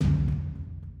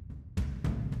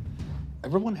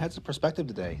Everyone has a perspective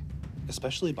today,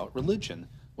 especially about religion,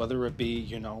 whether it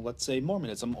be, let's say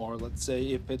Mormonism, or let's say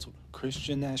if it's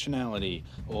Christian nationality,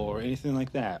 or anything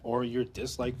like that, or your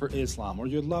dislike for Islam, or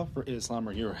your love for Islam,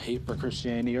 or your hate for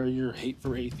Christianity, or your hate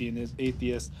for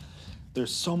atheists.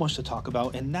 There's so much to talk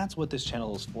about, and that's what this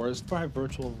channel is for. Is for my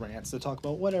virtual rants to talk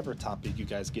about whatever topic you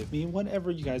guys give me, whatever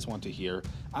you guys want to hear.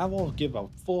 I will give a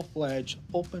full-fledged,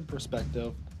 open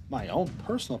perspective, my own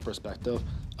personal perspective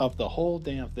of the whole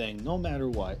damn thing, no matter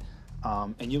what.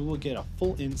 And you will get a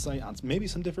full insight on maybe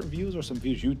some different views or some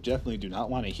views you definitely do not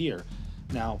want to hear.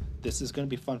 Now, this is going to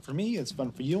be fun for me, it's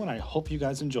fun for you, and I hope you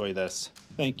guys enjoy this.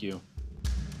 Thank you.